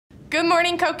Good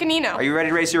morning, Coconino. Are you ready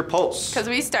to raise your pulse? Because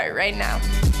we start right now.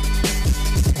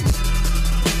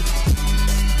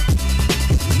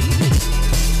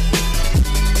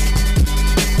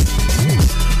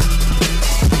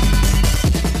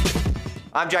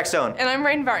 I'm Jack Stone. And I'm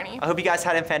Rain Varney. I hope you guys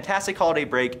had a fantastic holiday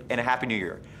break and a happy new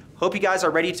year. Hope you guys are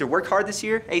ready to work hard this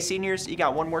year. Hey seniors, you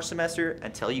got one more semester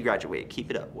until you graduate. Keep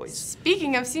it up, boys.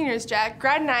 Speaking of seniors, Jack,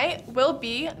 grad night will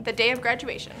be the day of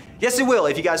graduation. Yes, it will.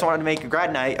 If you guys wanted to make a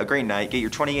grad night a great night, get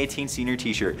your 2018 senior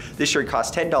t-shirt. This shirt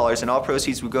costs $10 and all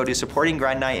proceeds will go to supporting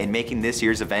grad night and making this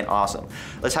year's event awesome.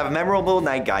 Let's have a memorable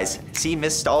night, guys. See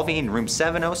Miss Stalvey in room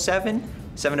 707,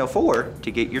 704 to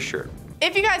get your shirt.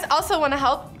 If you guys also want to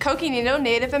help Coconino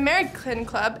Native American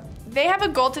Club, they have a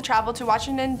goal to travel to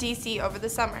Washington, D.C. over the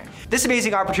summer. This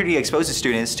amazing opportunity exposes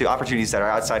students to opportunities that are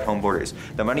outside home borders.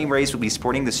 The money raised will be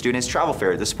supporting the students' travel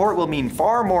fair. The support will mean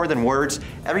far more than words.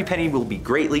 Every penny will be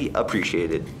greatly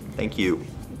appreciated. Thank you.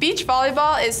 Beach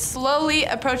volleyball is slowly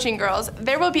approaching, girls.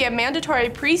 There will be a mandatory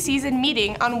preseason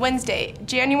meeting on Wednesday,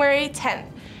 January 10th.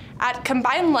 At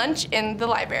combined lunch in the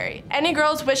library. Any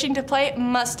girls wishing to play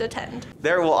must attend.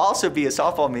 There will also be a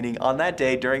softball meeting on that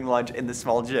day during lunch in the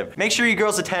small gym. Make sure you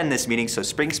girls attend this meeting so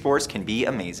spring sports can be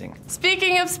amazing.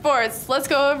 Speaking of sports, let's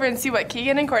go over and see what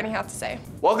Keegan and Kortnee have to say.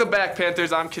 Welcome back,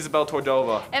 Panthers. I'm Kizabel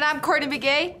Tordova. And I'm Kortnee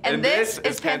Begay, and this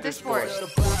is Panther Sports.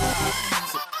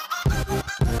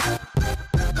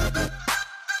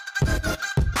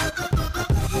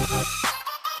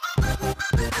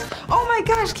 Oh my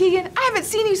gosh, Keegan, I haven't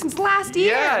seen you since last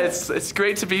year. Yeah, it's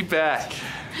great to be back.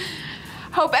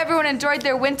 Hope everyone enjoyed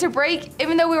their winter break.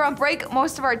 Even though we were on break,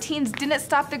 most of our teams didn't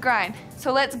stop the grind.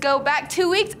 So let's go back 2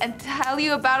 weeks and tell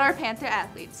you about our Panther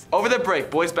athletes. Over the break,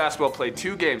 boys basketball played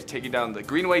 2 games, taking down the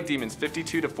Greenway Demons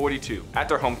 52-42 at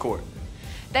their home court.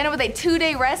 Then with a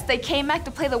 2-day rest, they came back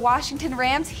to play the Washington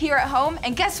Rams here at home,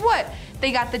 and guess what?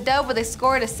 They got the dub with a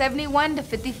score of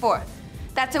 71-54.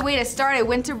 That's a way to start a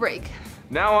winter break.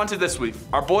 Now on to this week.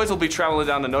 Our boys will be traveling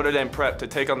down to Notre Dame Prep to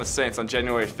take on the Saints on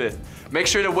January 5th. Make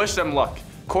sure to wish them luck.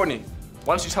 Kortnee,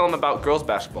 why don't you tell them about girls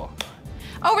basketball?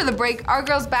 Over the break, our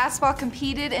girls basketball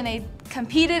competed in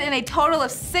a total of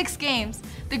 6 games.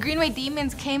 The Greenway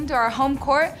Demons came to our home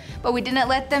court, but we didn't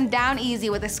let them down easy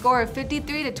with a score of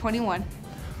 53-21.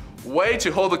 Way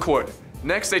to hold the court.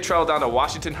 Next, they traveled down to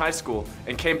Washington High School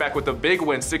and came back with a big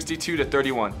win,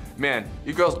 62-31. Man,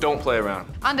 you girls don't play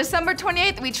around. On December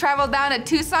 28th, we traveled down to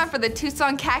Tucson for the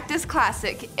Tucson Cactus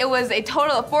Classic. It was a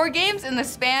total of 4 games in the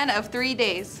span of 3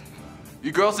 days.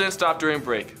 You girls didn't stop during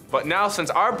break, but now since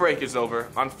our break is over,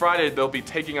 on Friday they'll be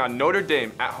taking on Notre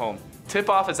Dame at home.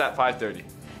 Tip-off is at 5:30.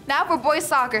 Now for boys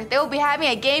soccer, they will be having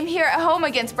a game here at home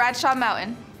against Bradshaw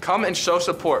Mountain. Come and show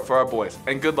support for our boys,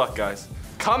 and good luck, guys.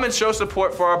 Come and show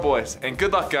support for our boys, and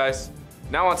good luck, guys.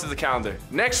 Now onto the calendar.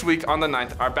 Next week on the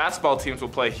 9th, our basketball teams will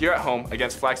play here at home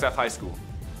against Flagstaff High School.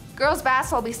 Girls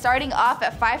basketball will be starting off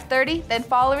at 5:30, then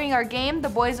following our game, the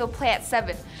boys will play at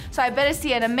 7. So I better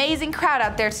see an amazing crowd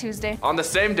out there Tuesday. On the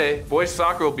same day, boys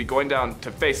soccer will be going down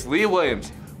to face Lee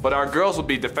Williams, but our girls will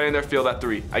be defending their field at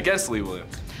 3 against Lee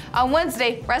Williams. On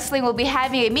Wednesday, wrestling will be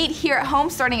having a meet here at home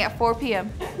starting at 4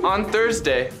 p.m. On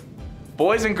Thursday,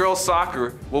 boys and girls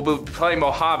soccer will be playing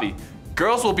Mojave.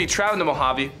 Girls will be traveling to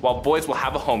Mojave, while boys will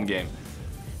have a home game.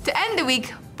 To end the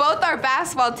week, both our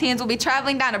basketball teams will be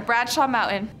traveling down to Bradshaw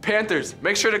Mountain. Panthers,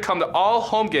 make sure to come to all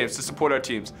home games to support our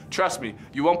teams. Trust me,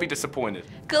 you won't be disappointed.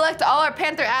 Good luck to all our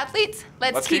Panther athletes.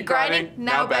 Let's keep grinding.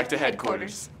 Now back to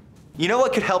headquarters. You know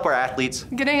what could help our athletes?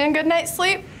 Getting a good night's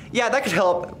sleep? Yeah, that could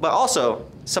help, but also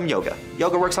some yoga.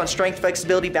 Yoga works on strength,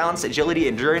 flexibility, balance, agility,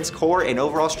 endurance, core, and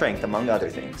overall strength, among other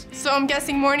things. So I'm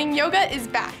guessing morning yoga is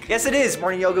back. Yes, it is.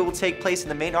 Morning yoga will take place in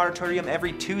the main auditorium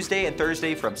every Tuesday and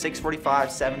Thursday from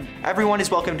 6:45, 7. Everyone is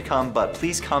welcome to come, but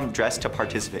please come dressed to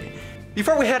participate.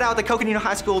 Before we head out, the Coconino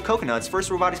High School Coconuts First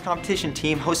Robotics Competition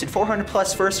team hosted 400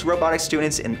 plus First Robotics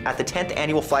students at the 10th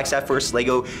annual Flagstaff First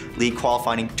LEGO League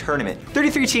qualifying tournament.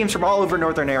 33 teams from all over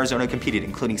northern Arizona competed,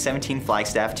 including 17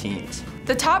 Flagstaff teams.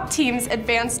 The top teams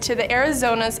advanced to the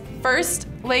Arizona's first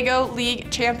LEGO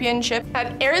League Championship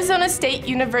at Arizona State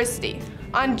University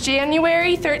on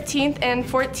January 13th and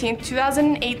 14th,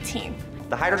 2018.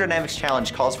 The Hydrodynamics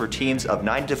Challenge calls for teams of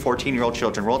 9 to 14-year-old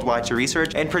children worldwide to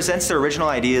research and presents their original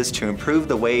ideas to improve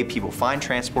the way people find,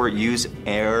 transport, use,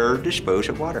 or dispose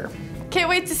of water. Can't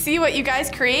wait to see what you guys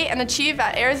create and achieve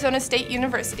at Arizona State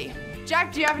University.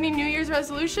 Jack, do you have any New Year's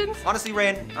resolutions? Honestly,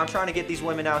 Rain, I'm trying to get these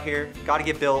women out here. Gotta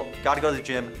get built, gotta go to the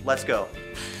gym. Let's go.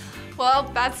 Well,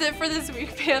 that's it for this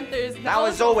week, Panthers. Now,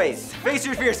 as always, face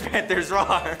your fears, Panthers, roar.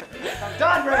 I'm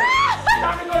done, Rain.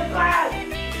 Time to go to class.